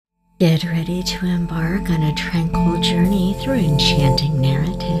Get ready to embark on a tranquil journey through enchanting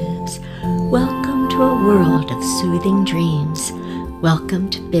narratives. Welcome to a world of soothing dreams. Welcome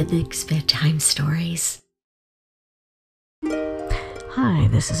to Bibic's Bedtime Stories. Hi,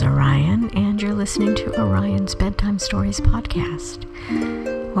 this is Orion, and you're listening to Orion's Bedtime Stories podcast.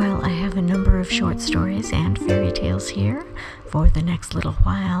 While I have a number of short stories and fairy tales here, for the next little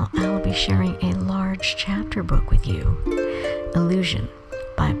while I'll be sharing a large chapter book with you, Illusion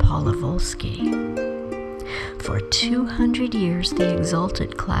by Paula Volsky. For 200 years, the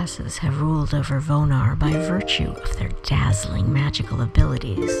exalted classes have ruled over Vonar by virtue of their dazzling magical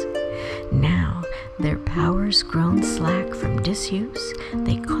abilities. Now, their powers grown slack from disuse,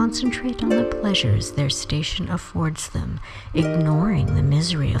 they concentrate on the pleasures their station affords them, ignoring the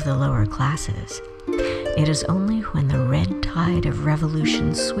misery of the lower classes. It is only when the red tide of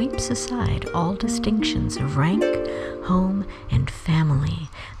revolution sweeps aside all distinctions of rank, home, and family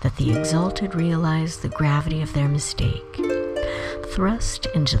that the exalted realize the gravity of their mistake. Thrust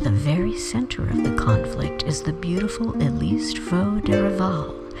into the very center of the conflict is the beautiful Elise Vaux de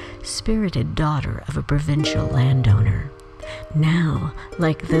Rival, spirited daughter of a provincial landowner. Now,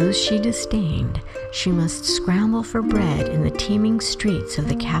 like those she disdained, she must scramble for bread in the teeming streets of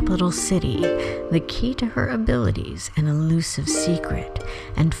the capital city, the key to her abilities an elusive secret,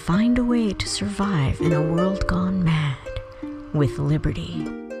 and find a way to survive in a world gone mad with liberty.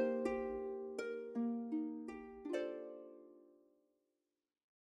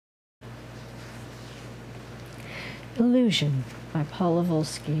 Illusion by Paula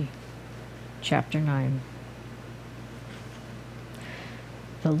Volsky, Chapter 9.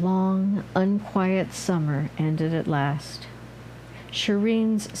 The long, unquiet summer ended at last.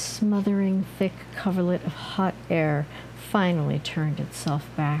 Shireen's smothering, thick coverlet of hot air finally turned itself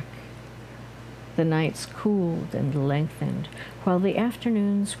back. The nights cooled and lengthened, while the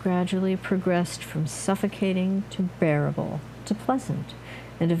afternoons gradually progressed from suffocating to bearable, to pleasant,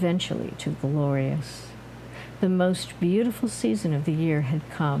 and eventually to glorious. The most beautiful season of the year had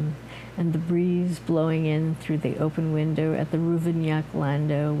come, and the breeze blowing in through the open window at the Rouvennac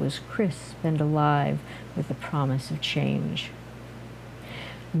landau was crisp and alive with the promise of change.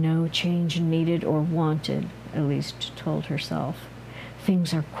 No change needed or wanted, Elise told herself.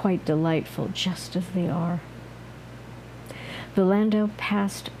 Things are quite delightful just as they are. The landau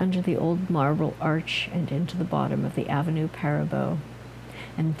passed under the old marble arch and into the bottom of the Avenue Paribaud,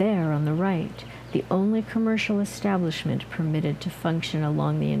 and there on the right, the only commercial establishment permitted to function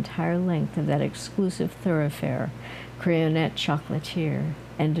along the entire length of that exclusive thoroughfare, Crayonette Chocolatier,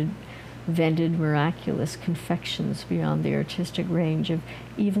 vended miraculous confections beyond the artistic range of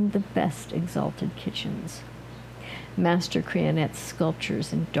even the best exalted kitchens. Master Crayonette's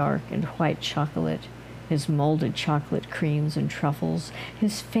sculptures in dark and white chocolate, his molded chocolate creams and truffles,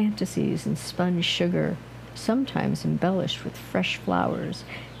 his fantasies in sponge sugar, sometimes embellished with fresh flowers,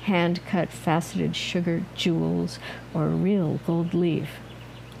 hand-cut faceted sugar jewels, or real gold leaf,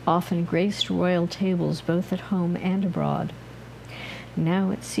 often graced royal tables both at home and abroad. Now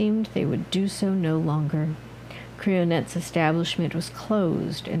it seemed they would do so no longer. Crayonette's establishment was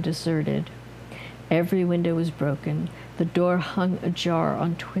closed and deserted. Every window was broken, the door hung ajar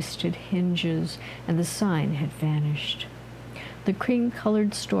on twisted hinges, and the sign had vanished. The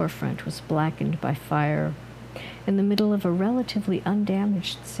cream-colored storefront was blackened by fire. In the middle of a relatively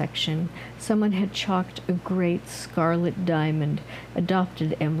undamaged section, someone had chalked a great scarlet diamond,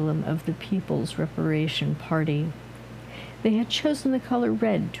 adopted emblem of the People's Reparation Party. They had chosen the color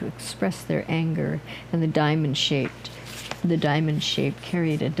red to express their anger, and the diamond shape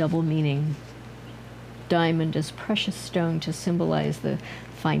carried a double meaning. Diamond as precious stone to symbolize the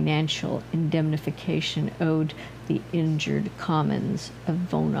financial indemnification owed the injured commons of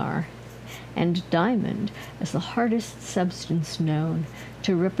Vonar, and diamond as the hardest substance known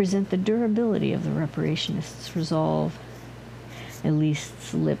to represent the durability of the reparationists' resolve.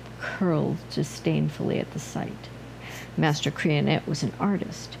 Elise's lip curled disdainfully at the sight. Master Crayonette was an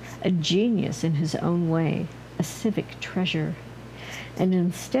artist, a genius in his own way, a civic treasure. And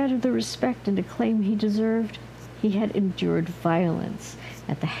instead of the respect and acclaim he deserved, he had endured violence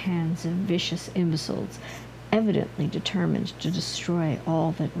at the hands of vicious imbeciles, evidently determined to destroy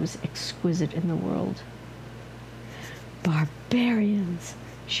all that was exquisite in the world. "Barbarians,"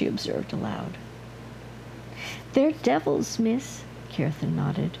 she observed aloud. "They're devils, miss," Kirthan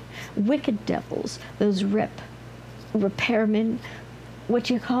nodded. "Wicked devils, those repairmen, what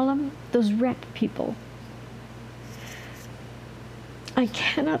do you call 'em? Those rep people. I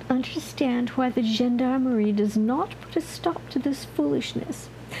cannot understand why the gendarmerie does not put a stop to this foolishness.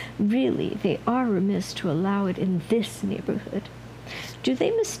 Really, they are remiss to allow it in this neighborhood. Do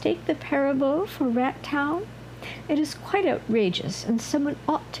they mistake the Parabow for Rat Town? It is quite outrageous, and someone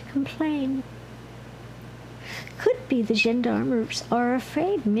ought to complain. Could be the gendarmes are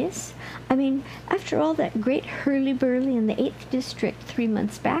afraid, miss. I mean, after all that great hurly-burly in the 8th District 3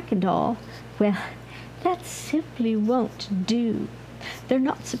 months back and all, well, that simply won't do. They're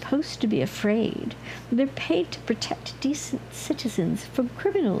not supposed to be afraid. They're paid to protect decent citizens from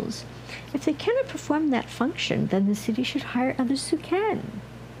criminals. If they cannot perform that function, then the city should hire others who can.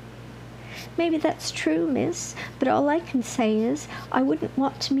 Maybe that's true, miss, but all I can say is I wouldn't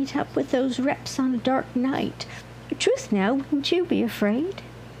want to meet up with those reps on a dark night. Truth now, wouldn't you be afraid?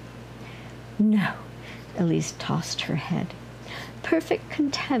 No, Elise tossed her head. Perfect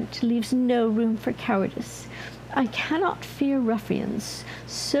contempt leaves no room for cowardice. I cannot fear ruffians,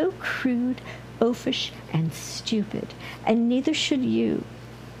 so crude, oafish, and stupid, and neither should you.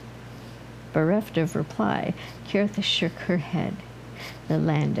 Bereft of reply, Cartha shook her head. The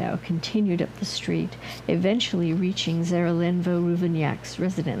landau continued up the street, eventually reaching Zeralenvo Rouvignac's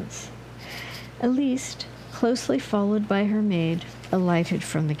residence. Elise, closely followed by her maid, alighted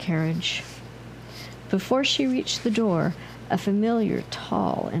from the carriage. Before she reached the door, a familiar,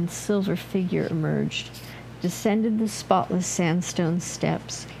 tall, and silver figure emerged, descended the spotless sandstone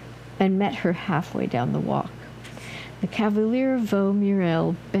steps, and met her halfway down the walk. The Cavalier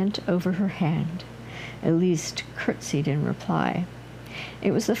Vaumurel bent over her hand. Elise curtsied in reply.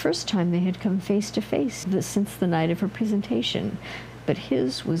 It was the first time they had come face to face since the night of her presentation, but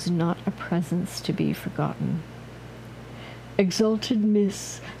his was not a presence to be forgotten. Exalted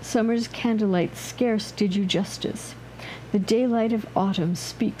Miss, summer's candlelight scarce did you justice. The daylight of autumn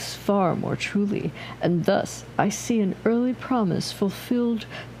speaks far more truly, and thus I see an early promise fulfilled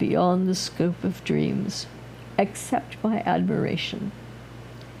beyond the scope of dreams. Accept my admiration.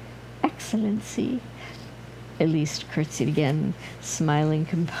 Excellency. Elise curtsied again, smiling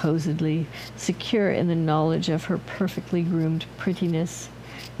composedly, secure in the knowledge of her perfectly groomed prettiness,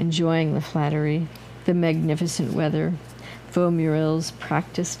 enjoying the flattery, the magnificent weather, Vaumurel's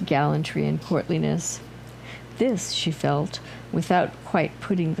practiced gallantry and courtliness. This, she felt, without quite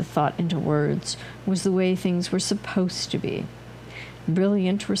putting the thought into words, was the way things were supposed to be.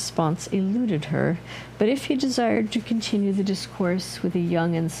 Brilliant response eluded her, but if he desired to continue the discourse with a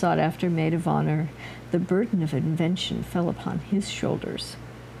young and sought-after maid of honor, the burden of invention fell upon his shoulders.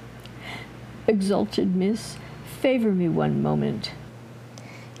 Exalted Miss, favor me one moment.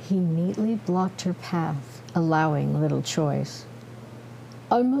 He neatly blocked her path, allowing little choice.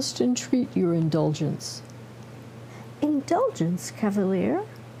 I must entreat your indulgence. Indulgence, Cavalier?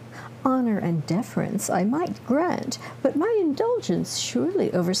 Honor and deference I might grant, but my indulgence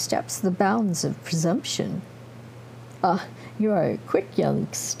surely oversteps the bounds of presumption. Ah, you are a quick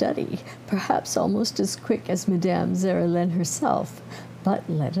young study, perhaps almost as quick as Madame Zerelin herself, but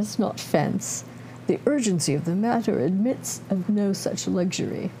let us not fence. The urgency of the matter admits of no such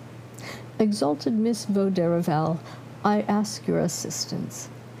luxury. Exalted Miss Vauderival, I ask your assistance.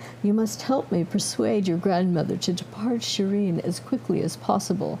 You must help me persuade your grandmother to depart Chirine as quickly as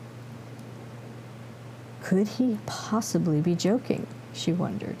possible. Could he possibly be joking? She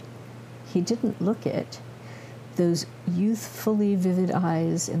wondered. He didn't look it. Those youthfully vivid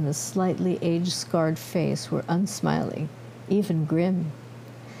eyes in the slightly age-scarred face were unsmiling, even grim.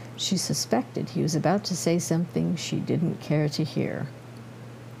 She suspected he was about to say something she didn't care to hear.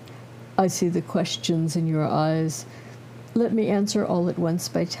 I see the questions in your eyes. Let me answer all at once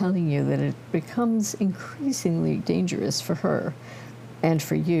by telling you that it becomes increasingly dangerous for her, and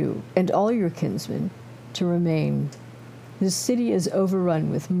for you, and all your kinsmen, to remain. The city is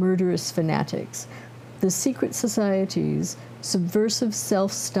overrun with murderous fanatics. The secret societies, subversive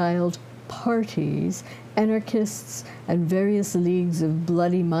self-styled parties, anarchists, and various leagues of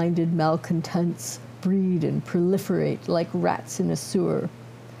bloody-minded malcontents breed and proliferate like rats in a sewer.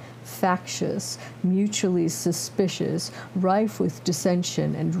 Factious, mutually suspicious, rife with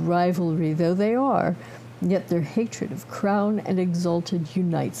dissension and rivalry though they are, yet their hatred of crown and exalted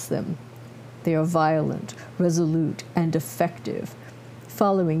unites them. They are violent, resolute, and effective.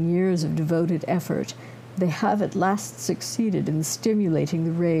 Following years of devoted effort, they have at last succeeded in stimulating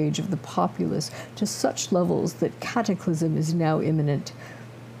the rage of the populace to such levels that cataclysm is now imminent.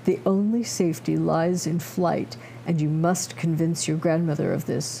 The only safety lies in flight, and you must convince your grandmother of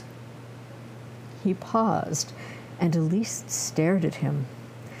this. He paused, and Elise stared at him.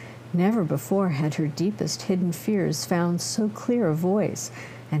 Never before had her deepest hidden fears found so clear a voice,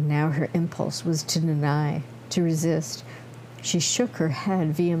 and now her impulse was to deny, to resist. She shook her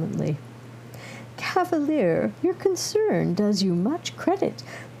head vehemently. Cavalier, your concern does you much credit,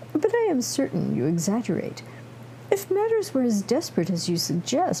 but I am certain you exaggerate. If matters were as desperate as you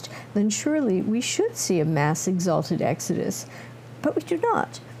suggest, then surely we should see a mass exalted exodus. But we do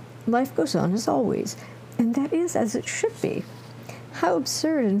not. Life goes on as always, and that is as it should be. How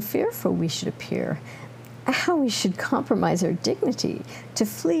absurd and fearful we should appear. How we should compromise our dignity to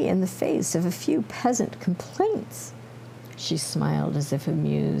flee in the face of a few peasant complaints. She smiled as if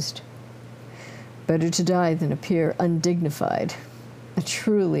amused. Better to die than appear undignified. A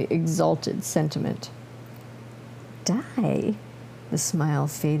truly exalted sentiment. Die? The smile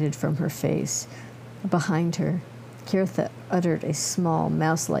faded from her face. Behind her, Kirtha uttered a small,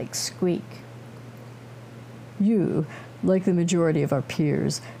 mouse-like squeak. You, like the majority of our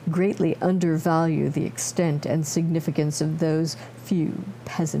peers, greatly undervalue the extent and significance of those few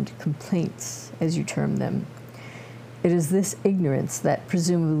peasant complaints, as you term them. It is this ignorance that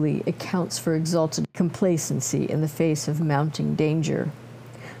presumably accounts for exalted complacency in the face of mounting danger.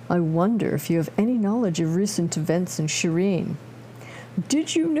 I wonder if you have any knowledge of recent events in Shireen.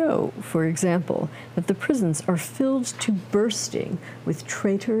 Did you know, for example, that the prisons are filled to bursting with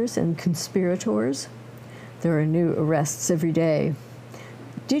traitors and conspirators? There are new arrests every day.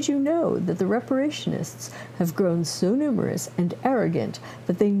 Did you know that the reparationists have grown so numerous and arrogant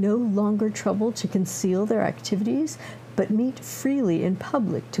that they no longer trouble to conceal their activities, but meet freely in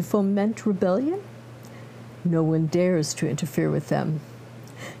public to foment rebellion? No one dares to interfere with them.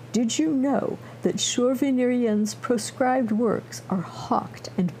 Did you know that Shorvinirian's proscribed works are hawked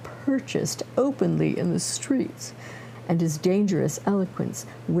and purchased openly in the streets, and his dangerous eloquence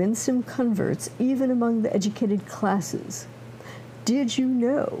wins him converts even among the educated classes? Did you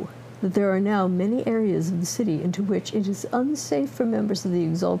know that there are now many areas of the city into which it is unsafe for members of the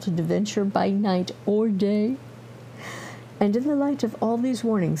Exalted to venture by night or day? And in the light of all these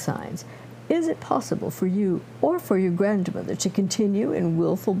warning signs, is it possible for you or for your grandmother to continue in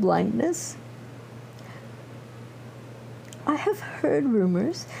willful blindness? I have heard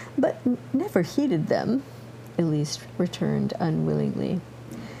rumors, but never heeded them, Elise returned unwillingly.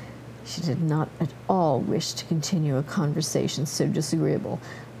 She did not at all wish to continue a conversation so disagreeable,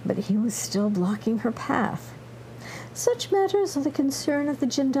 but he was still blocking her path. Such matters are the concern of the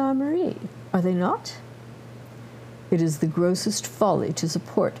gendarmerie, are they not? It is the grossest folly to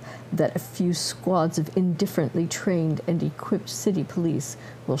support that a few squads of indifferently trained and equipped city police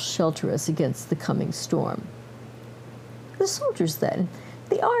will shelter us against the coming storm. The soldiers, then,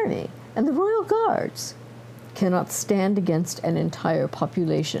 the army, and the royal guards cannot stand against an entire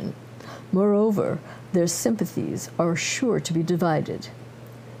population. Moreover, their sympathies are sure to be divided.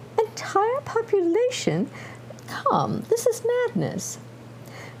 Entire population? Come, this is madness.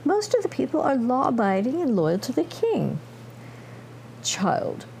 Most of the people are law-abiding and loyal to the king.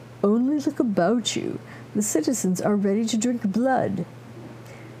 Child, only look about you. The citizens are ready to drink blood.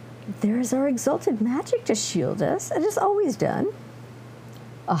 There is our exalted magic to shield us. It has always done.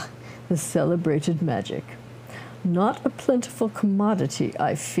 Ah, the celebrated magic. Not a plentiful commodity,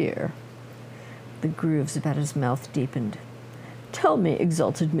 I fear. The grooves about his mouth deepened. Tell me,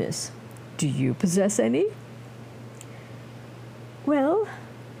 exalted miss, do you possess any? Well,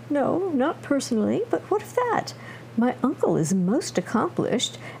 no, not personally, but what of that? My uncle is most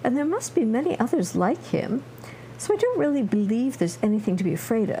accomplished, and there must be many others like him, so I don't really believe there's anything to be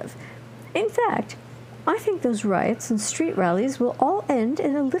afraid of. In fact, I think those riots and street rallies will all end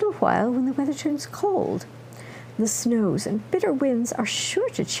in a little while when the weather turns cold. The snows and bitter winds are sure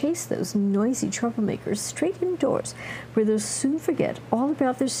to chase those noisy troublemakers straight indoors, where they'll soon forget all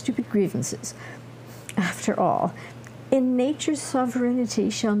about their stupid grievances. After all, in nature's sovereignty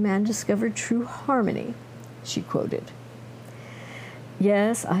shall man discover true harmony, she quoted.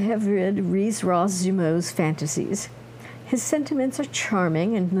 Yes, I have read Rhys-Ross-Zumeau's fantasies. His sentiments are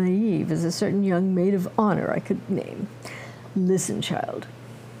charming and naive as a certain young maid of honor I could name. Listen, child.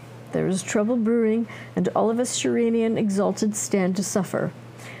 There is trouble brewing, and all of us Shirenian exalted stand to suffer.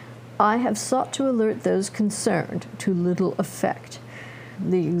 I have sought to alert those concerned, to little effect.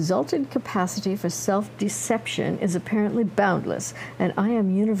 The exalted capacity for self-deception is apparently boundless, and I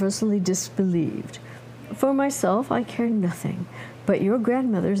am universally disbelieved. For myself, I care nothing, but your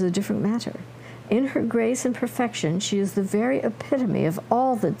grandmother is a different matter. In her grace and perfection, she is the very epitome of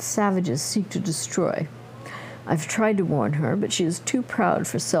all that savages seek to destroy. I've tried to warn her, but she is too proud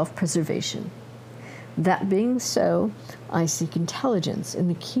for self-preservation. That being so, I seek intelligence in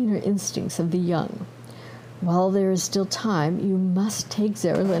the keener instincts of the young. While there is still time, you must take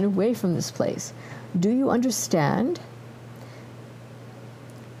Zerilyn away from this place. Do you understand?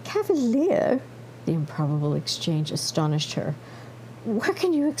 Cavalier, the improbable exchange astonished her. What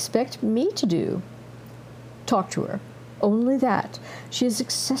can you expect me to do? Talk to her. Only that. She is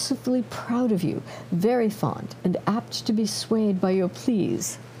excessively proud of you, very fond, and apt to be swayed by your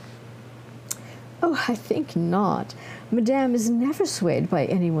pleas. Oh, I think not. Madame is never swayed by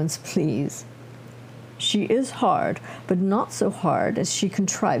anyone's pleas. She is hard, but not so hard as she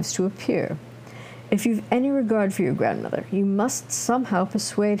contrives to appear. If you've any regard for your grandmother, you must somehow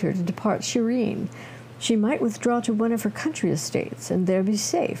persuade her to depart Shireen. She might withdraw to one of her country estates, and there be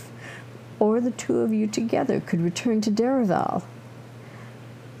safe. Or the two of you together could return to Derival.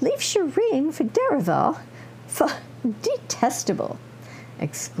 Leave Shireen for Derival? Detestable!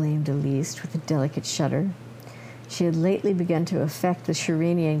 Exclaimed Elise with a delicate shudder. She had lately begun to affect the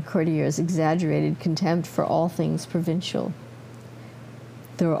Shirenian courtier's exaggerated contempt for all things provincial.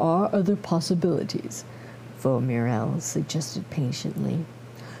 There are other possibilities, Vaumurel suggested patiently.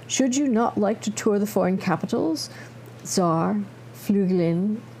 Should you not like to tour the foreign capitals, Czar,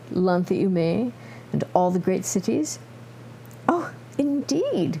 Flügelin, Lanthe-Ume, and all the great cities? Oh,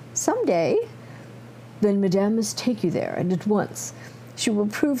 indeed, some day. Then Madame must take you there, and at once. She will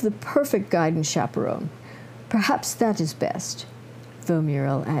prove the perfect guide and chaperone. Perhaps that is best,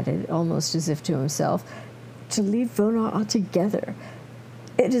 Vaumurel added, almost as if to himself, to leave Vonar altogether.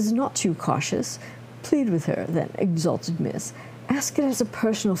 It is not too cautious. Plead with her, then, exalted miss. Ask it as a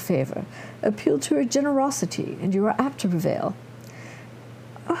personal favor. Appeal to her generosity, and you are apt to prevail.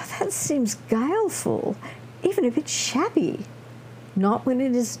 Oh, that seems guileful, even a bit shabby. Not when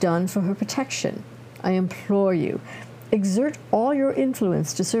it is done for her protection. I implore you, exert all your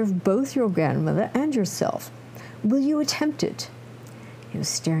influence to serve both your grandmother and yourself. Will you attempt it? He was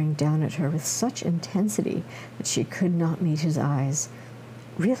staring down at her with such intensity that she could not meet his eyes.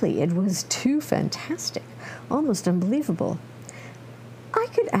 Really, it was too fantastic, almost unbelievable. I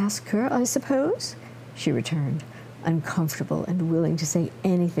could ask her, I suppose, she returned, uncomfortable and willing to say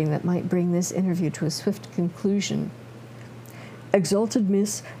anything that might bring this interview to a swift conclusion. Exalted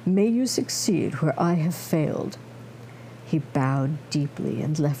miss, may you succeed where I have failed. He bowed deeply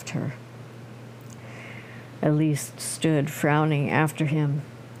and left her. Elise stood frowning after him.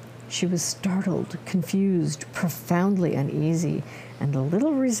 She was startled, confused, profoundly uneasy, and a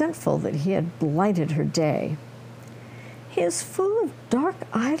little resentful that he had blighted her day. He is full of dark,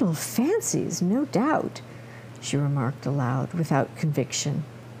 idle fancies, no doubt, she remarked aloud, without conviction.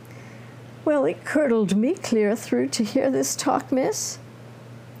 Well, it curdled me clear through to hear this talk, miss,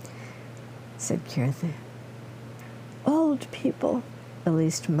 said Cirthe. Old people,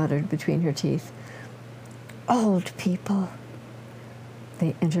 Elise muttered between her teeth. Old people.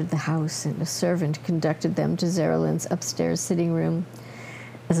 They entered the house, and a servant conducted them to Zerolin's upstairs sitting room.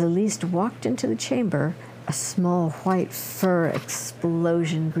 As Elise walked into the chamber, a small white fur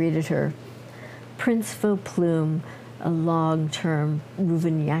explosion greeted her. Prince Vauplume, a long-term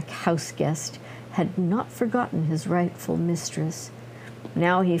Rouvignac house guest, had not forgotten his rightful mistress.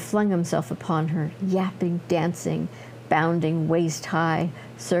 Now he flung himself upon her, yapping, dancing, bounding waist-high,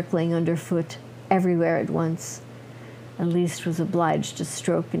 circling underfoot, everywhere at once. Elise was obliged to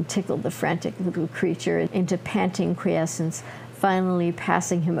stroke and tickle the frantic little creature into panting quiescence, finally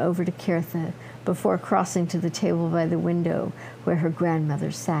passing him over to Cirthe before crossing to the table by the window where her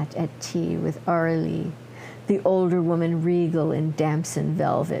grandmother sat at tea with Aurélie, the older woman regal in damson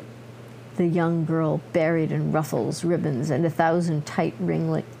velvet, the young girl buried in ruffles, ribbons, and 1,000 tight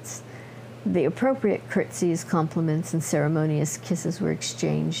ringlets. The appropriate curtsies, compliments, and ceremonious kisses were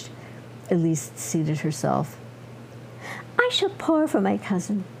exchanged. Elise seated herself. I shall pour for my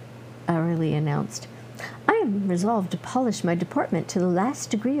cousin, Aurélie announced. I am resolved to polish my deportment to the last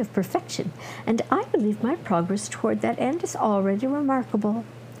degree of perfection, and I believe my progress toward that end is already remarkable.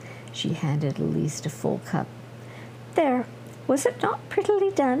 She handed Elise a full cup. There, was it not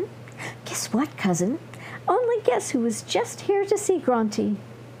prettily done? Guess what, cousin? Only guess who was just here to see Granty.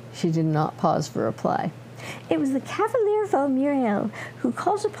 She did not pause for reply. It was the Cavalier Vaumurel, who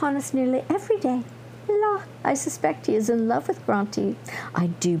calls upon us nearly every day. La, I suspect he is in love with Granty. I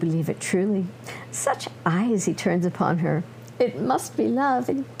do believe it truly. Such eyes he turns upon her. It must be love,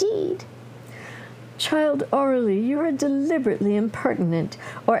 indeed. Child Aurélie, you are deliberately impertinent,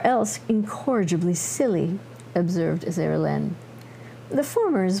 or else incorrigibly silly, observed Zerlin. The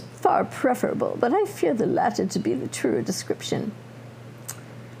former is far preferable, but I fear the latter to be the truer description.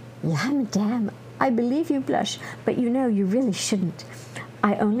 La, madame, I believe you blush, but you know you really shouldn't.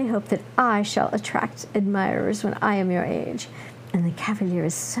 I only hope that I shall attract admirers when I am your age. And the Cavalier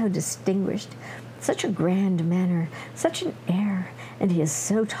is so distinguished, such a grand manner, such an air, and he is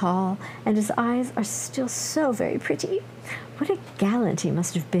so tall, and his eyes are still so very pretty. What a gallant he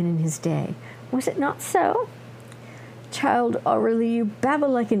must have been in his day. Was it not so? Child Aurélie, you babble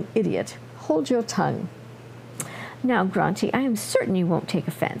like an idiot. Hold your tongue. Now, Granty, I am certain you won't take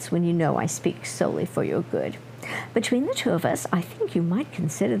offense when you know I speak solely for your good. Between the two of us, I think you might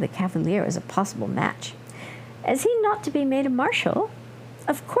consider the Cavalier as a possible match. Is he not to be made a marshal?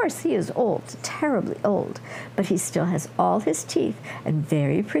 Of course he is old, terribly old, but he still has all his teeth, and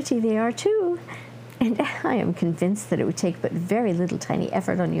very pretty they are too. And I am convinced that it would take but very little tiny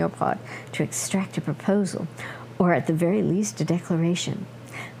effort on your part to extract a proposal, or at the very least a declaration.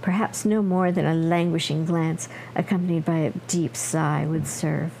 Perhaps no more than a languishing glance, accompanied by a deep sigh, would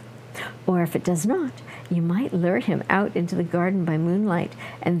serve. Or if it does not, you might lure him out into the garden by moonlight,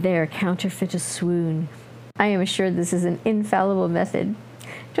 and there counterfeit a swoon. I am assured this is an infallible method.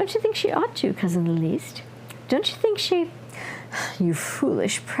 Don't you think she ought to, Cousin Elise? Don't you think she... You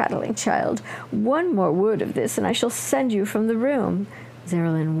foolish, prattling child. One more word of this, and I shall send you from the room,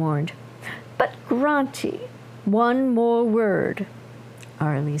 Zerilyn warned. But, Granty, one more word.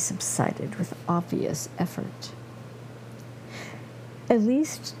 Arlie subsided with obvious effort.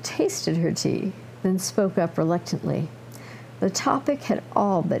 Elise tasted her tea, then spoke up reluctantly. The topic had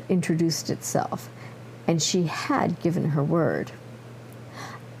all but introduced itself, and she had given her word.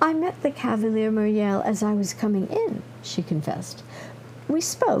 I met the Cavalier Muriel as I was coming in, she confessed. We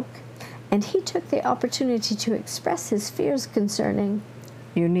spoke, and he took the opportunity to express his fears concerning...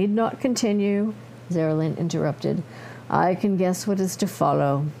 You need not continue, Zerilyn interrupted. I can guess what is to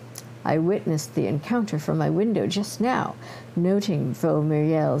follow. I witnessed the encounter from my window just now, noting Vaux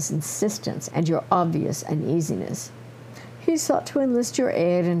Muriel's insistence and your obvious uneasiness. He sought to enlist your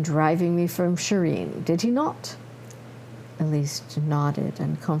aid in driving me from Shireen, did he not? Elise nodded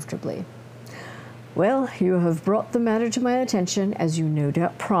uncomfortably. Well, you have brought the matter to my attention, as you no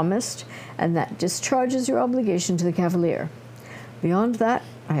doubt promised, and that discharges your obligation to the Cavalier. Beyond that,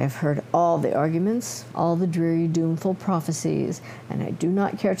 I have heard all the arguments, all the dreary, doomful prophecies, and I do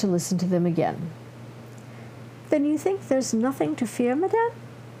not care to listen to them again. Then you think there's nothing to fear, madame?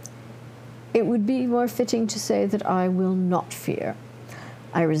 It would be more fitting to say that I will not fear.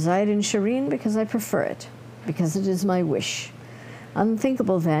 I reside in Shireen because I prefer it, because it is my wish.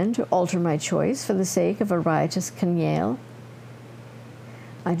 Unthinkable, then, to alter my choice for the sake of a riotous canaille.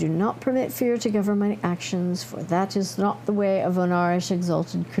 I do not permit fear to govern my actions, for that is not the way a Vonarish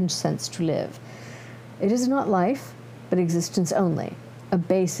exalted consents to live. It is not life, but existence only, a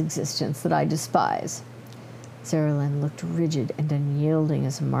base existence that I despise. Zerilyn looked rigid and unyielding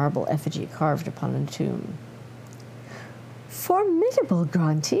as a marble effigy carved upon a tomb. Formidable,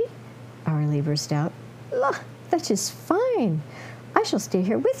 Granty, Arlie burst out. La, that is fine. I shall stay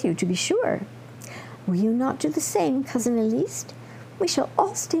here with you, to be sure. Will you not do the same, Cousin Elise? We shall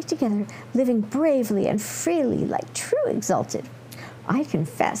all stay together, living bravely and freely like true exalted. I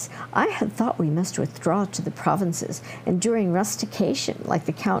confess, I had thought we must withdraw to the provinces, enduring rustication like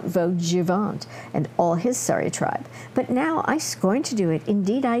the Count Vaugeant and all his sorry tribe. But now I scorn to do it,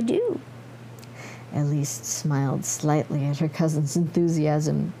 indeed I do. Elise smiled slightly at her cousin's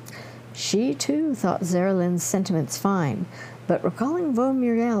enthusiasm. She, too, thought Zerilyn's sentiments fine, but recalling Vaux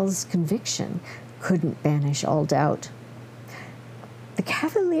Muriel's conviction couldn't banish all doubt. The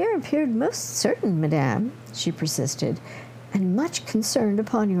Cavalier appeared most certain, madame, she persisted, and much concerned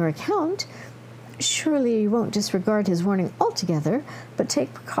upon your account. Surely you won't disregard his warning altogether, but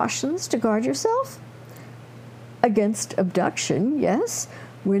take precautions to guard yourself? Against abduction, yes.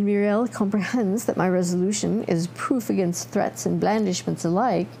 When Muriel comprehends that my resolution is proof against threats and blandishments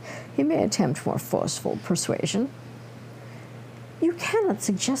alike, he may attempt more forceful persuasion. You cannot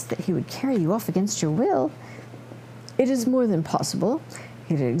suggest that he would carry you off against your will. It is more than possible.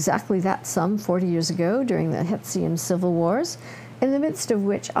 He did exactly that some 40 years ago during the Hetzian civil wars, in the midst of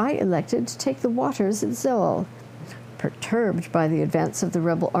which I elected to take the waters at Zoel. Perturbed by the advance of the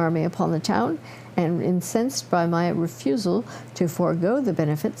rebel army upon the town, and incensed by my refusal to forego the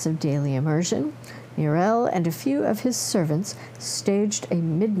benefits of daily immersion, Muriel and a few of his servants staged a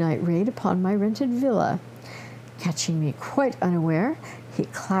midnight raid upon my rented villa. Catching me quite unaware, he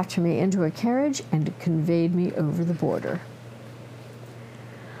clapped me into a carriage and conveyed me over the border.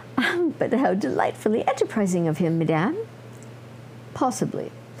 But how delightfully enterprising of him, madame.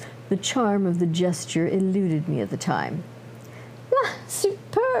 Possibly. The charm of the gesture eluded me at the time. Ah,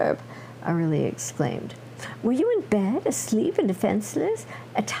 superb! Aurelie exclaimed. Were you in bed, asleep and defenseless,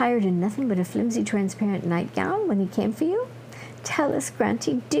 attired in nothing but a flimsy, transparent nightgown when he came for you? Tell us,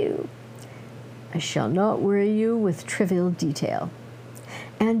 Granty, do. I shall not worry you with trivial detail.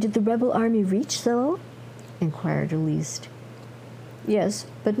 And did the rebel army reach Zoel? Inquired Elise. Yes,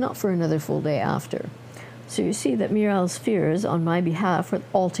 but not for another full day after. So you see that Muriel's fears on my behalf were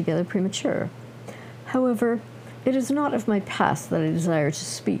altogether premature. However, it is not of my past that I desire to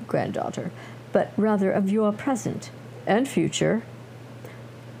speak, granddaughter, but rather of your present and future.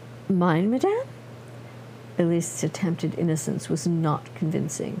 Mine, madame? Elise's attempted innocence was not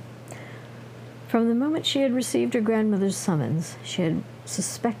convincing. From the moment she had received her grandmother's summons, she had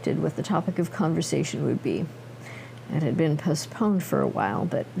suspected what the topic of conversation would be. It had been postponed for a while,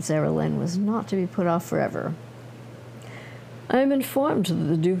 but Zerilyn was not to be put off forever. I am informed that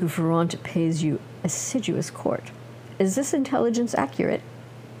the Duke of Ferrante pays you assiduous court. Is this intelligence accurate?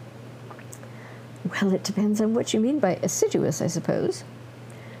 Well, it depends on what you mean by assiduous, I suppose.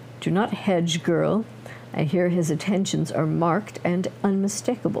 Do not hedge, girl. I hear his attentions are marked and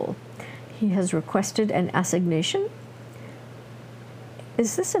unmistakable. He has requested an assignation?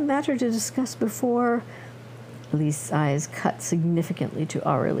 Is this a matter to discuss before? Elise's eyes cut significantly to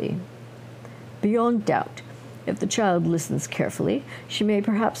Aurelie. Beyond doubt. If the child listens carefully, she may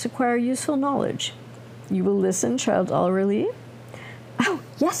perhaps acquire useful knowledge. You will listen, child Aurelie? Oh,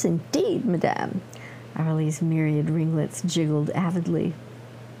 yes, indeed, madame. Aurelie's myriad ringlets jiggled avidly.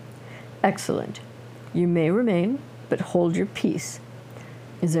 Excellent. You may remain, but hold your peace.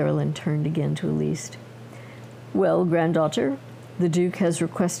 Zerilyn turned again to Elise. Well, granddaughter, the Duke has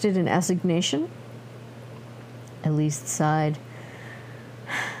requested an assignation? Elise sighed.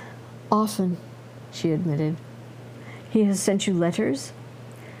 Often, she admitted. He has sent you letters?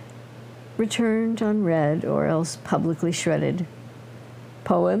 Returned unread or else publicly shredded.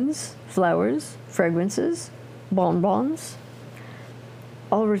 Poems, flowers, fragrances, bonbons?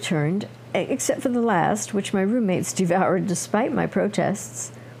 All returned, except for the last, which my roommates devoured despite my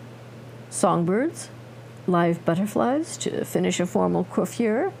protests. Songbirds, live butterflies to finish a formal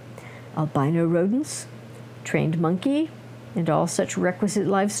coiffure, albino rodents, trained monkey, and all such requisite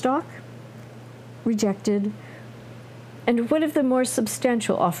livestock? Rejected. And what of the more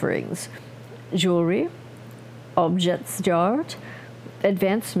substantial offerings? Jewelry, objets d'art,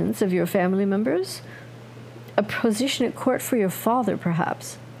 advancements of your family members? A position at court for your father,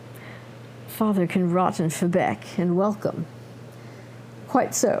 perhaps? Father can rot in Quebec and welcome.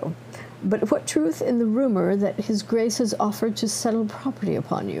 Quite so. But what truth in the rumor that his grace has offered to settle property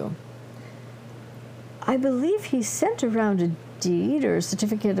upon you? I believe he sent around a deed or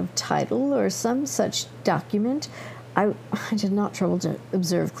certificate of title or some such document. I did not trouble to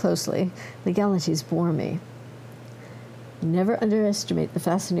observe closely. Legalities bore me. Never underestimate the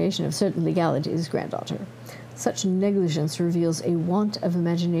fascination of certain legalities, granddaughter. Such negligence reveals a want of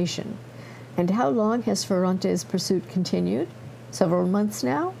imagination. And how long has Ferrante's pursuit continued? Several months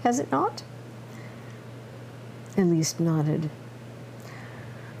now, has it not? Elise nodded.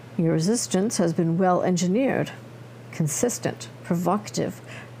 Your resistance has been well engineered, consistent, provocative,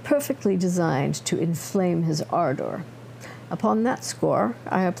 perfectly designed to inflame his ardor. Upon that score,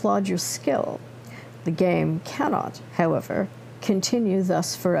 I applaud your skill. The game cannot, however, continue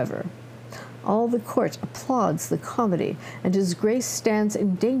thus forever. All the court applauds the comedy, and his grace stands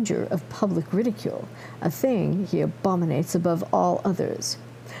in danger of public ridicule, a thing he abominates above all others.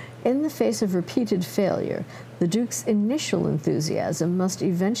 In the face of repeated failure, the Duke's initial enthusiasm must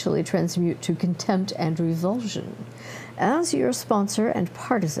eventually transmute to contempt and revulsion. As your sponsor and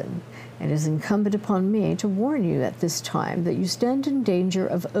partisan, it is incumbent upon me to warn you at this time that you stand in danger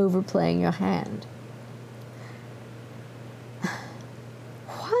of overplaying your hand.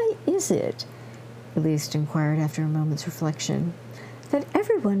 Why is it, Elise inquired after a moment's reflection, that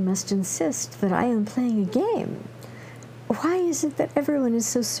everyone must insist that I am playing a game? Why is it that everyone is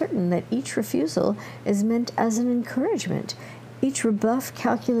so certain that each refusal is meant as an encouragement, each rebuff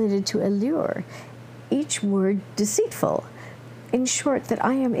calculated to allure, each word deceitful? In short, that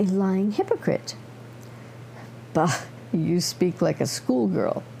I am a lying hypocrite. Bah, you speak like a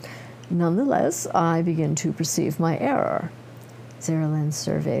schoolgirl. Nonetheless, I begin to perceive my error. Zerilyn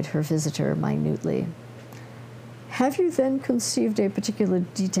surveyed her visitor minutely. Have you then conceived a particular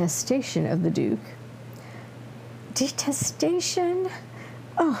detestation of the Duke? Detestation?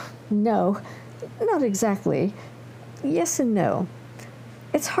 Oh, no, not exactly. Yes and no.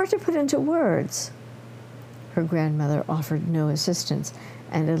 It's hard to put into words. Her grandmother offered no assistance,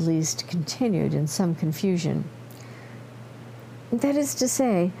 and Elise continued in some confusion. That is to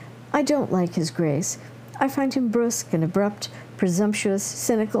say, I don't like his grace. I find him brusque and abrupt, presumptuous,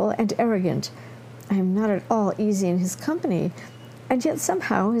 cynical, and arrogant. I am not at all easy in his company, and yet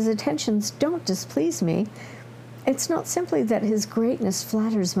somehow his attentions don't displease me. It's not simply that his greatness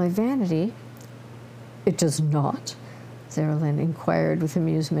flatters my vanity. It does not? Zerilyn inquired with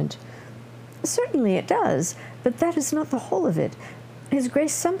amusement. Certainly it does, but that is not the whole of it. His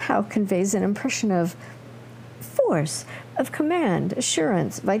grace somehow conveys an impression of force, of command,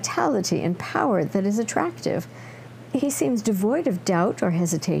 assurance, vitality, and power that is attractive. He seems devoid of doubt or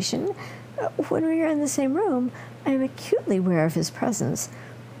hesitation, When we are in the same room, I am acutely aware of his presence.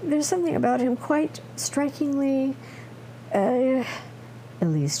 There's something about him quite strikingly,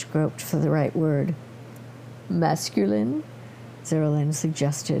 Elise groped for the right word. Masculine? Zerlin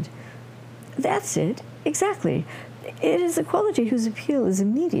suggested. That's it, exactly. It is a quality whose appeal is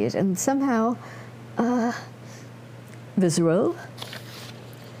immediate and somehow, visceral?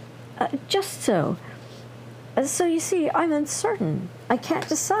 Just so. So you see, I'm uncertain. I can't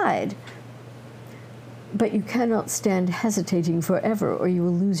decide. But you cannot stand hesitating forever, or you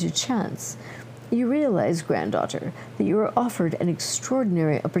will lose your chance. You realize, granddaughter, that you are offered an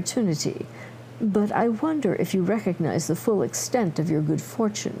extraordinary opportunity. But I wonder if you recognize the full extent of your good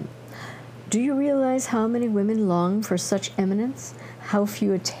fortune. Do you realize how many women long for such eminence? How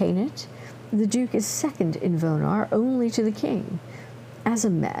few attain it? The Duke is second in Vonar only to the king. As a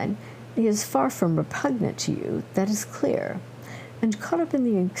man, he is far from repugnant to you, that is clear. And caught up in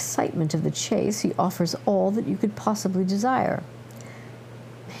the excitement of the chase, he offers all that you could possibly desire.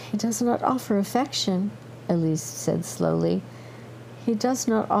 He does not offer affection, Elise said slowly. He does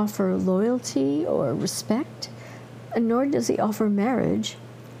not offer loyalty or respect, nor does he offer marriage.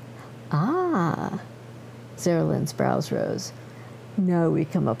 Ah, Zerlin's brows rose. Now we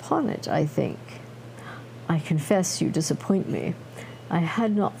come upon it, I think. I confess you disappoint me. I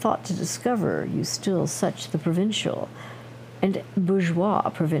had not thought to discover you still such the provincial, and bourgeois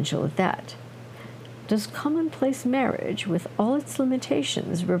provincial at that. Does commonplace marriage, with all its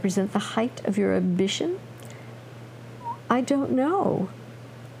limitations, represent the height of your ambition? I don't know.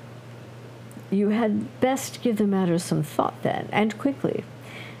 You had best give the matter some thought then, and quickly.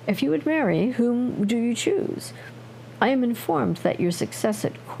 If you would marry, whom do you choose? I am informed that your success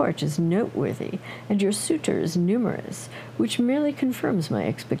at court is noteworthy, and your suitors numerous, which merely confirms my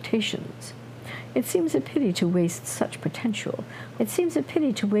expectations. It seems a pity to waste such potential.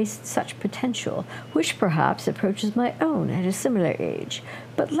 Which perhaps approaches my own at a similar age.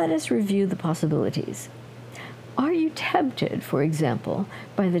 But let us review the possibilities. Are you tempted, for example,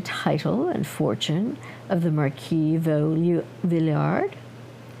 by the title and fortune of the Marquis Villard?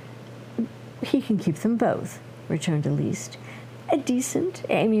 He can keep them both, returned Elise. A decent,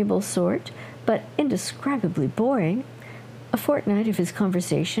 amiable sort, but indescribably boring. A fortnight of his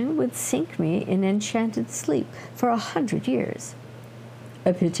conversation would sink me in enchanted sleep for 100 years.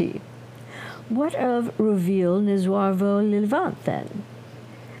 A pity. What of Rouville Nizoirveau-Levant, then?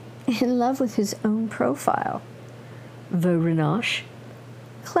 In love with his own profile. Vaurenache.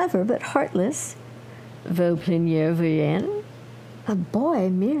 Clever but heartless. Vauplinier-Vienne. A boy,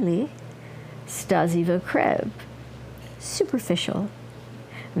 merely. Stasi Vaucrebe. Superficial.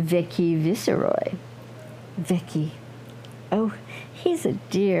 Vicky Viceroy. Vicky. Oh, he's a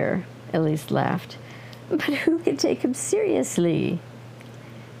dear, Elise laughed. But who can take him seriously?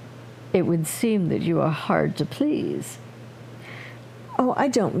 It would seem that you are hard to please. Oh, I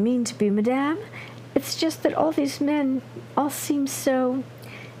don't mean to be, madame. It's just that all these men all seem so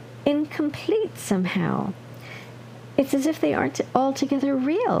incomplete somehow. It's as if they aren't altogether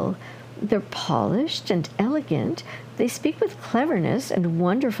real. They're polished and elegant. They speak with cleverness and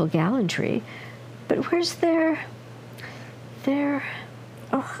wonderful gallantry. But where's their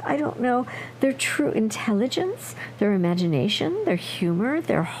true intelligence, their imagination, their humor,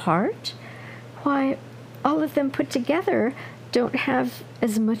 their heart? Why, all of them put together don't have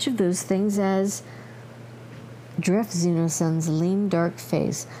as much of those things as... Dref Xenosun's lean, dark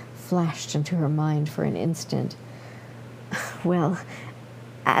face flashed into her mind for an instant. Well,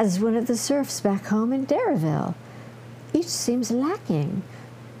 as one of the serfs back home in Daravel. Each seems lacking.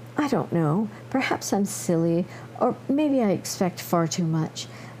 I don't know. Perhaps I'm silly, or maybe I expect far too much.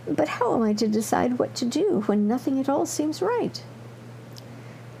 But how am I to decide what to do when nothing at all seems right?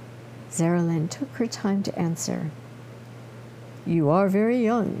 Zerlin took her time to answer. You are very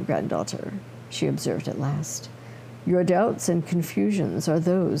young, granddaughter, she observed at last. Your doubts and confusions are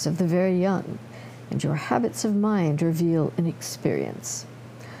those of the very young, and your habits of mind reveal inexperience.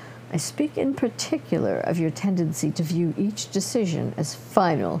 I speak in particular of your tendency to view each decision as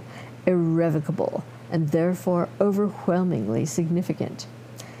final, irrevocable, and therefore overwhelmingly significant.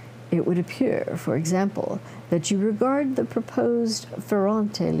 It would appear, for example, that you regard the proposed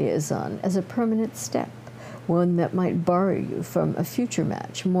Ferrante liaison as a permanent step, one that might borrow you from a future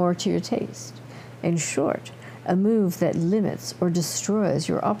match more to your taste. In short, a move that limits or destroys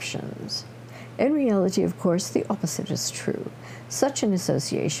your options. In reality, of course, the opposite is true. Such an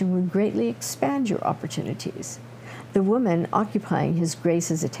association would greatly expand your opportunities. The woman occupying His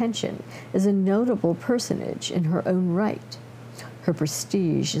Grace's attention is a notable personage in her own right. Her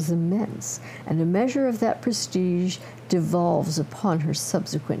prestige is immense, and a measure of that prestige devolves upon her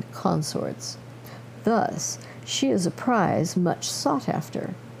subsequent consorts. Thus, she is a prize much sought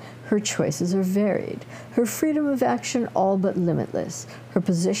after. Her choices are varied, her freedom of action all but limitless, her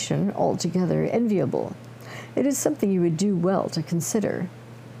position altogether enviable. It is something you would do well to consider.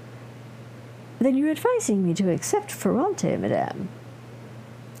 Then you're advising me to accept Ferrante, madame?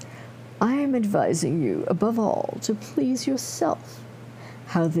 I am advising you, above all, to please yourself.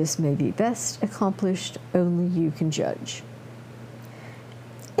 How this may be best accomplished, only you can judge.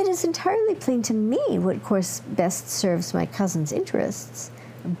 It is entirely plain to me what course best serves my cousin's interests,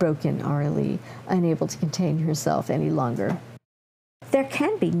 broke in Aurelie, unable to contain herself any longer. There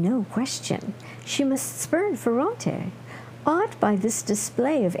can be no question. She must spurn Ferrante. Awed by this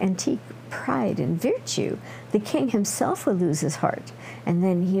display of antique pride and virtue, the king himself will lose his heart, and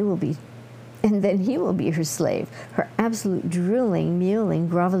then he will be her slave, her absolute drooling, mewling,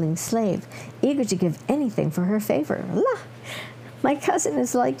 groveling slave, eager to give anything for her favor. La! My cousin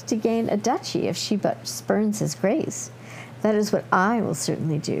is like to gain a duchy if she but spurns his grace. That is what I will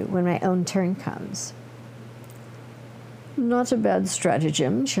certainly do when my own turn comes. Not a bad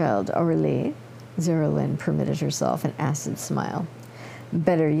stratagem, child Aurelie. Zeroline permitted herself an acid smile.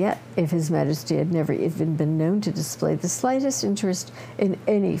 Better yet, if His Majesty had never even been known to display the slightest interest in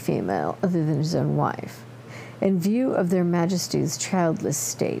any female other than his own wife. In view of their Majesties' childless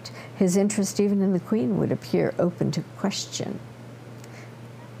state, his interest even in the Queen would appear open to question.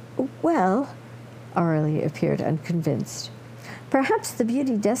 Well, Aurelie appeared unconvinced. Perhaps the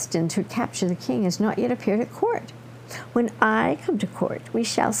beauty destined to capture the king has not yet appeared at court. When I come to court, we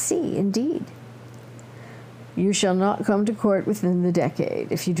shall see, indeed. You shall not come to court within the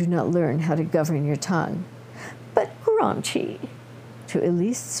decade if you do not learn how to govern your tongue. But Granchi. To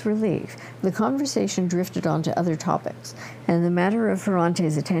Elise's relief, the conversation drifted on to other topics, and the matter of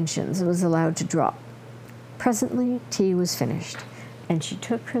Ferrante's attentions was allowed to drop. Presently, tea was finished, and she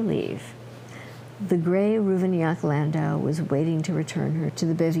took her leave. The gray Rouvennac landau was waiting to return her to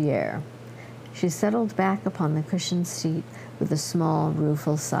the Bevier. She settled back upon the cushioned seat with a small,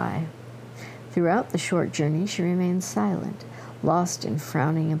 rueful sigh. Throughout the short journey, she remained silent, lost in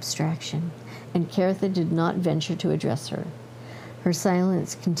frowning abstraction, and Cartha did not venture to address her. Her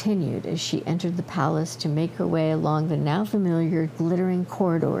silence continued as she entered the palace to make her way along the now familiar, glittering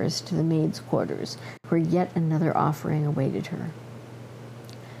corridors to the maids' quarters, where yet another offering awaited her.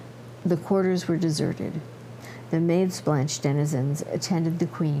 The quarters were deserted. The maids-blanched denizens attended the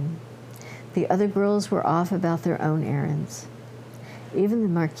queen. The other girls were off about their own errands. Even the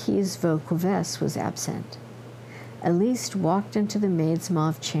Marquise Vauquevesse was absent. Elise walked into the maid's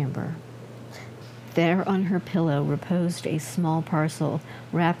mauve chamber. There on her pillow reposed a small parcel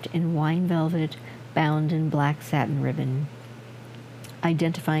wrapped in wine velvet, bound in black satin ribbon,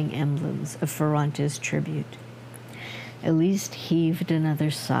 identifying emblems of Ferrante's tribute. Elise heaved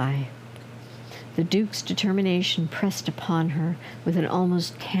another sigh. The Duke's determination pressed upon her with an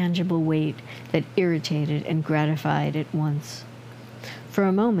almost tangible weight that irritated and gratified at once. For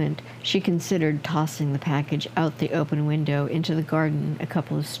a moment, she considered tossing the package out the open window into the garden a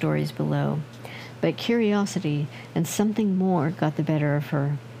couple of stories below, but curiosity and something more got the better of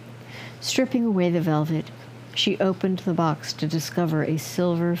her. Stripping away the velvet, she opened the box to discover a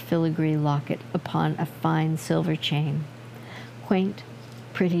silver filigree locket upon a fine silver chain. Quaint,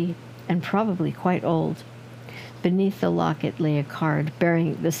 pretty, and probably quite old. Beneath the locket lay a card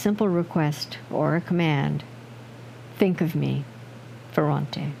bearing the simple request, or a command, "Think of me,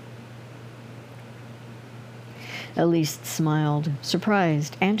 Ferrante." Elise smiled,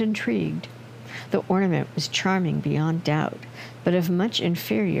 surprised and intrigued. The ornament was charming beyond doubt, but of much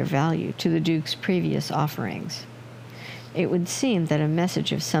inferior value to the Duke's previous offerings. It would seem that a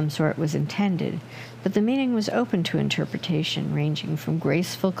message of some sort was intended, but the meaning was open to interpretation, ranging from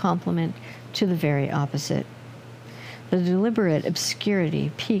graceful compliment to the very opposite. The deliberate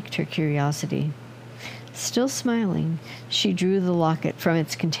obscurity piqued her curiosity. Still smiling, she drew the locket from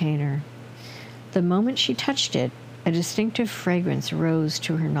its container. The moment she touched it, a distinctive fragrance rose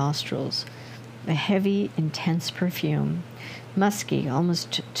to her nostrils, a heavy, intense perfume, musky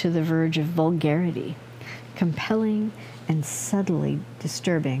almost to the verge of vulgarity, compelling and subtly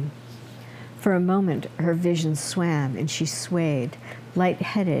disturbing. For a moment, her vision swam and she swayed,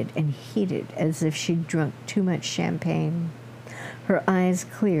 light-headed and heated as if she'd drunk too much champagne. Her eyes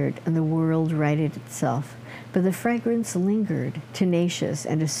cleared and the world righted itself, but the fragrance lingered, tenacious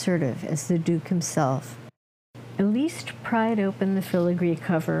and assertive as the Duke himself. Elise pried open the filigree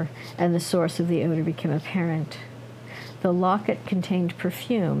cover, and the source of the odor became apparent. The locket contained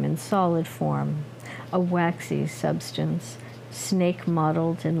perfume in solid form, a waxy substance,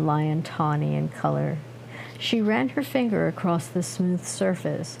 snake-mottled and lion-tawny in color. She ran her finger across the smooth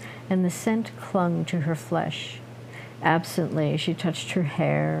surface, and the scent clung to her flesh. Absently, she touched her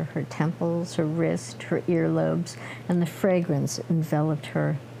hair, her temples, her wrist, her earlobes, and the fragrance enveloped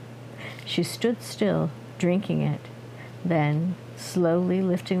her. She stood still, drinking it. Then, slowly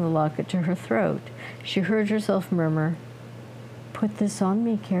lifting the locket to her throat, she heard herself murmur, "Put this on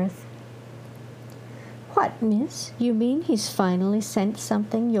me, Careth." "What, miss? You mean he's finally sent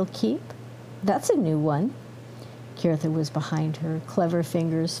something you'll keep? That's a new one." Careth was behind her, clever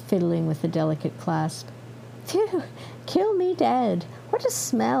fingers fiddling with the delicate clasp. "Phew, kill me dead. What a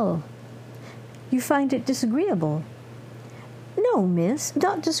smell." "You find it disagreeable?" "No, miss,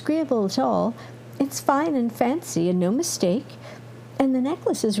 not disagreeable at all. It's fine and fancy and no mistake. And the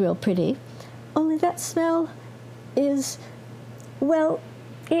necklace is real pretty. Only that smell is, well,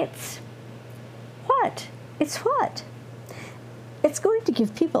 it's... What? It's what? It's going to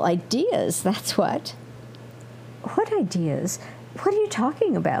give people ideas, that's what." "What ideas? What are you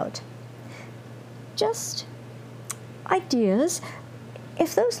talking about?" "Just ideas.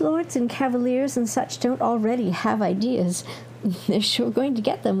 If those lords and cavaliers and such don't already have ideas, they're sure going to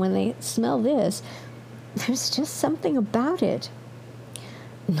get them when they smell this. There's just something about it."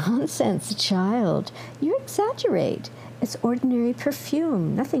 "Nonsense, child. You exaggerate. It's ordinary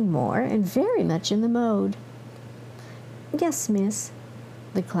perfume, nothing more, and very much in the mode." "Yes, miss."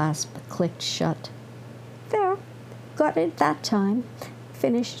 The clasp clicked shut. "There. Got it that time.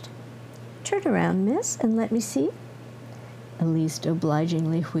 Finished. Turn around, miss, and let me see." Elise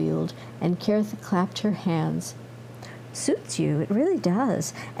obligingly wheeled, and Careth clapped her hands. "Suits you, it really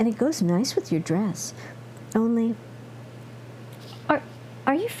does, and it goes nice with your dress. Only...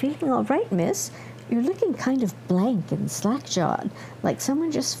 Are you feeling all right, miss? You're looking kind of blank and slack-jawed, like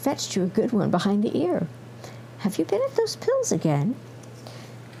someone just fetched you a good one behind the ear. Have you been at those pills again?"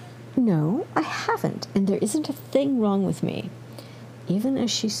 "No, I haven't, and there isn't a thing wrong with me." Even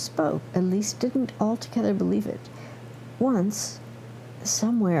as she spoke, Elise didn't altogether believe it. Once,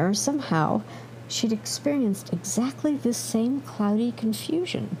 somewhere, somehow, she'd experienced exactly this same cloudy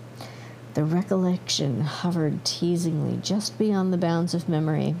confusion. The recollection hovered teasingly just beyond the bounds of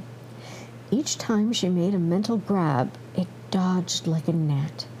memory. Each time she made a mental grab, it dodged like a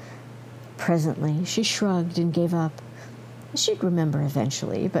gnat. Presently, she shrugged and gave up. She'd remember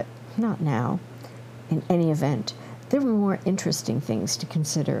eventually, but not now. In any event, there were more interesting things to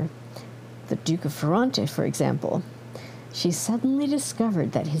consider. The Duke of Ferrante, for example. She suddenly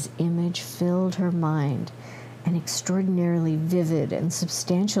discovered that his image filled her mind, an extraordinarily vivid and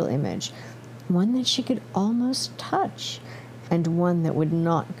substantial image, one that she could almost touch, and one that would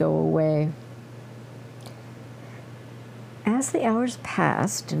not go away. As the hours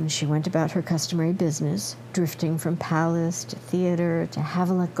passed and she went about her customary business, drifting from palace to theater to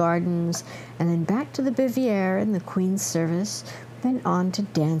Havelock Gardens, and then back to the Biviere and the Queen's service, then on to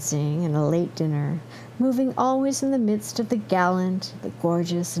dancing and a late dinner, moving always in the midst of the gallant, the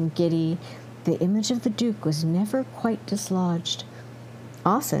gorgeous and giddy, the image of the Duke was never quite dislodged.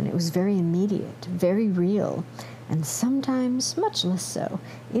 Often it was very immediate, very real, and sometimes much less so,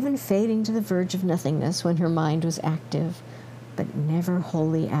 even fading to the verge of nothingness when her mind was active, but never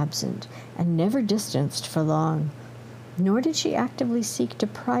wholly absent, and never distanced for long. Nor did she actively seek to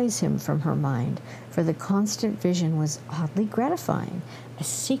prize him from her mind, for the constant vision was oddly gratifying, a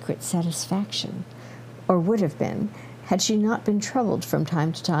secret satisfaction, or would have been, had she not been troubled from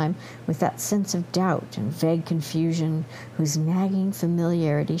time to time with that sense of doubt and vague confusion whose nagging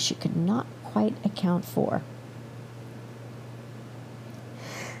familiarity she could not quite account for.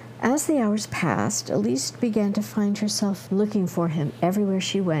 As the hours passed, Elise began to find herself looking for him everywhere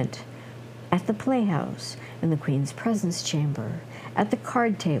she went. At the playhouse, in the Queen's presence chamber, at the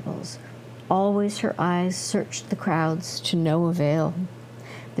card tables. Always her eyes searched the crowds to no avail.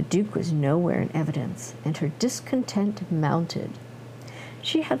 The Duke was nowhere in evidence, and her discontent mounted.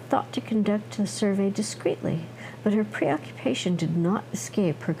 She had thought to conduct the survey discreetly, but her preoccupation did not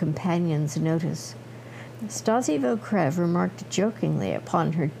escape her companion's notice. Stasie Vaucreve remarked jokingly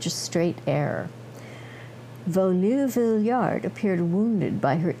upon her distrait air. Vaulieu-Villard appeared wounded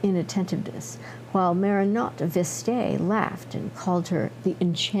by her inattentiveness, while Marinot Veste laughed and called her the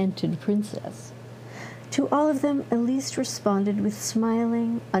enchanted princess. To all of them, Elise responded with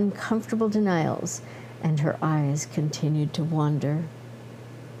smiling, uncomfortable denials, and her eyes continued to wander.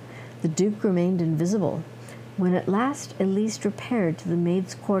 The Duke remained invisible. When at last Elise repaired to the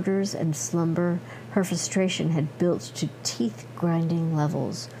maid's quarters and slumber, her frustration had built to teeth-grinding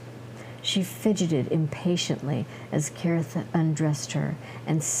levels. She fidgeted impatiently as Careth undressed her,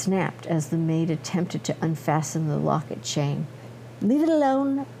 and snapped as the maid attempted to unfasten the locket chain. Leave it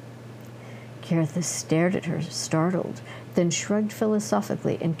alone. Cartha stared at her, startled, then shrugged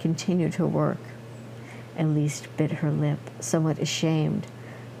philosophically and continued her work. Elise bit her lip, somewhat ashamed,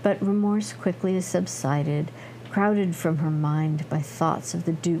 but remorse quickly subsided, crowded from her mind by thoughts of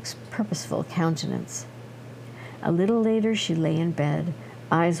the Duke's purposeful countenance. A little later she lay in bed,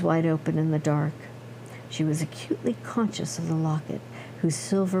 eyes wide open in the dark. She was acutely conscious of the locket, whose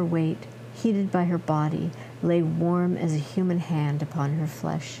silver weight, heated by her body, lay warm as a human hand upon her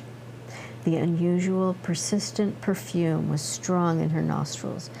flesh. The unusual, persistent perfume was strong in her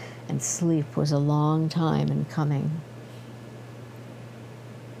nostrils, and sleep was a long time in coming.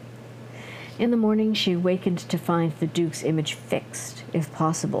 In the morning, she awakened to find the Duke's image fixed, if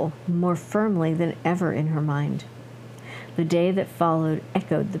possible, more firmly than ever in her mind. The day that followed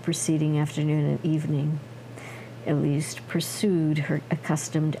echoed the preceding afternoon and evening. Elise pursued her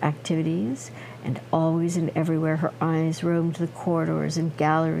accustomed activities, and always and everywhere her eyes roamed the corridors and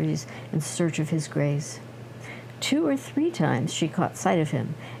galleries in search of his grace. 2 or 3 times she caught sight of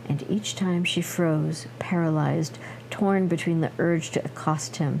him, and each time she froze, paralyzed, torn between the urge to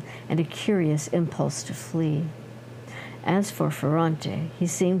accost him and a curious impulse to flee. As for Ferrante, he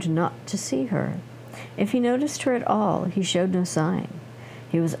seemed not to see her. If he noticed her at all, he showed no sign.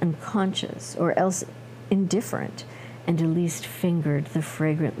 He was unconscious, or else indifferent, and Elise fingered the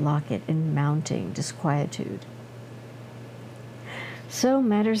fragrant locket in mounting disquietude. So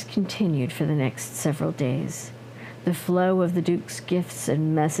matters continued for the next several days. The flow of the Duke's gifts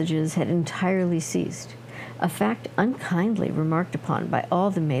and messages had entirely ceased, a fact unkindly remarked upon by all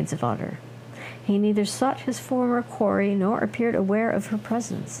the maids of honor. He neither sought his former quarry nor appeared aware of her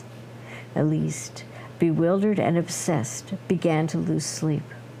presence. Elise, bewildered and obsessed, began to lose sleep.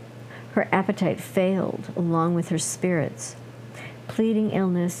 Her appetite failed, along with her spirits. Pleading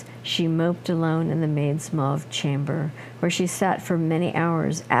illness, she moped alone in the maid's mauve chamber, where she sat for many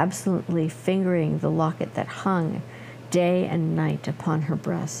hours, absently fingering the locket that hung day and night upon her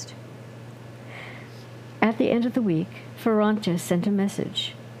breast. At the end of the week, Ferrante sent a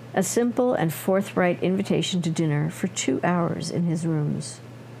message, a simple and forthright invitation to dinner for 2 hours in his rooms.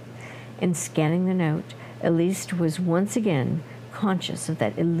 In scanning the note, Elise was once again conscious of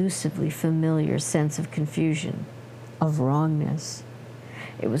that elusively familiar sense of confusion, of wrongness.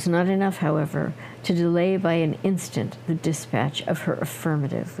 It was not enough, however, to delay by an instant the dispatch of her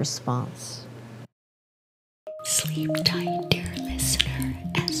affirmative response. Sleep tight, dear listener,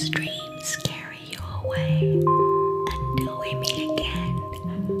 as dreams carry you away. Until we meet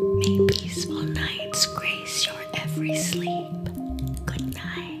again, may peaceful nights grace your every sleep.